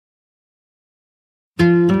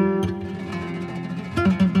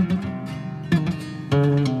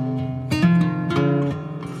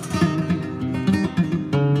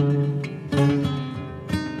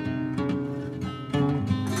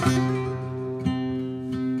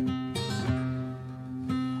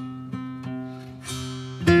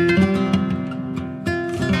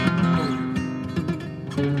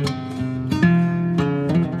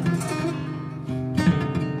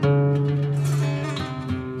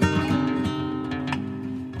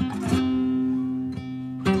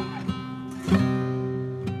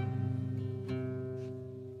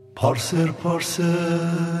Parsel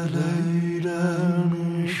parsel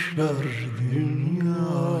eylemişler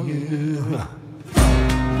dünyayı.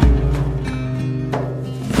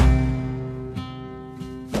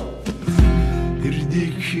 Bir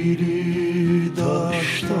dikili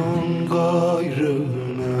taştan gayrı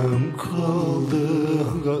nem kaldı.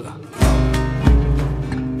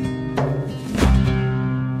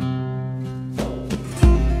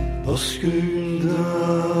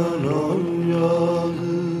 Asköyünden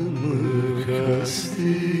ayağımı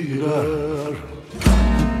kestiler.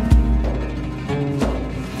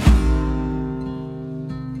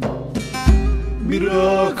 Bir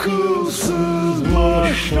akılsız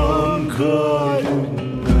baştan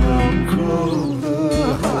kalbimden kaldı.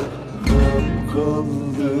 Hem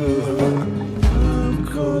kaldı, hem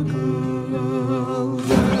kaldı.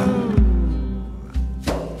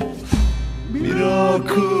 Bir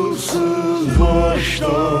akılsız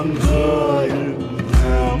baştan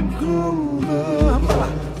kalbimden kaldı.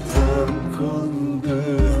 Hem kaldı,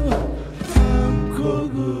 hem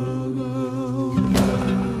kaldı.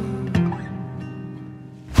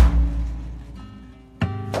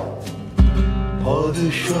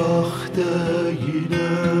 Padişah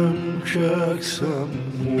değilim, çeksem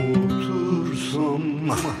otursam.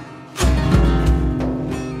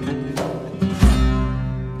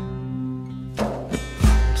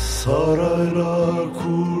 Saraylar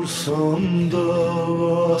kursam da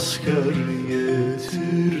asker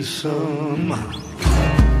getirsem.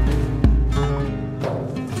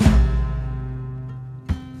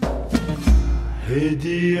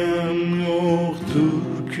 Hediyem yoktur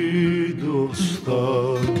ki dosta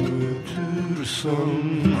götürsem.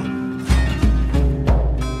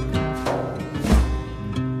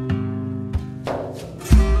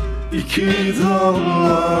 İki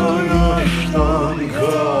damla yaştan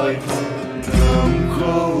kalbim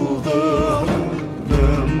kaldı,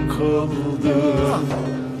 hem kaldı,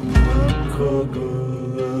 hem kaldı.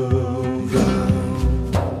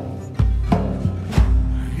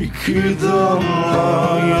 İki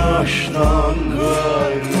damla yaştan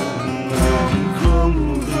kalbim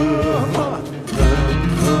kaldı, hem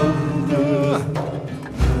kaldı,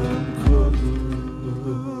 hem kaldı.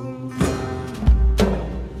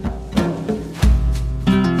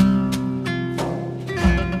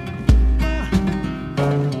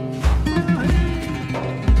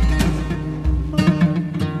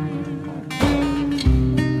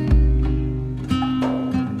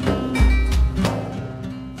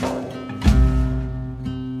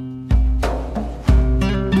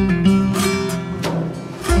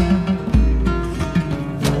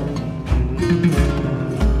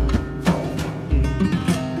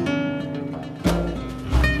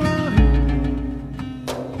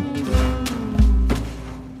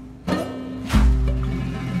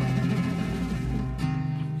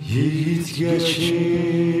 Yiğit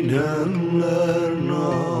geçinenler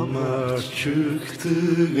namert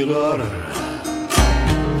çıktılar.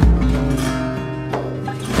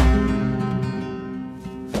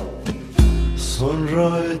 Sonra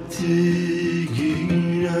ettiğine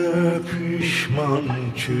pişman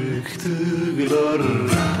çıktılar.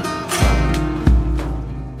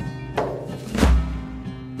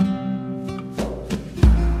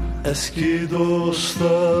 Eski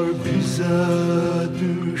dostlar bize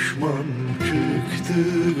düşman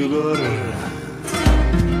çıktılar.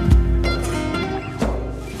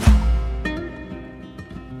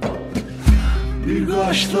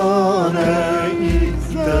 Birkaç tane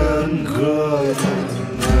itten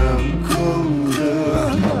kalbim kaldı,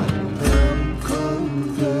 hem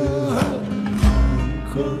kaldı, hem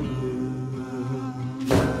kaldı.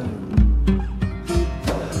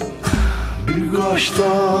 Birkaç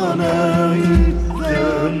tane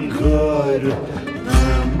itten kalbim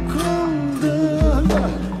kaldı,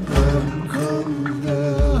 hem kaldı,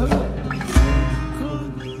 hem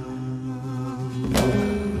kaldı.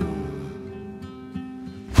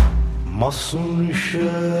 Masum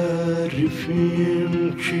şerifim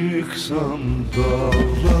çıksam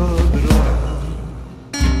dağlara.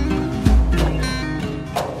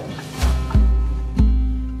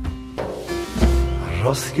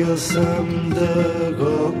 Rast gelsem de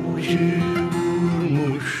kapıcı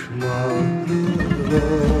vurmuş mağrura.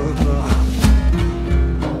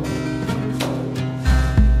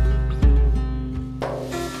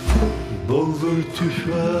 Doldur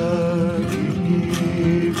tüfeğini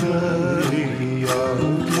beri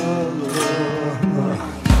yağlara.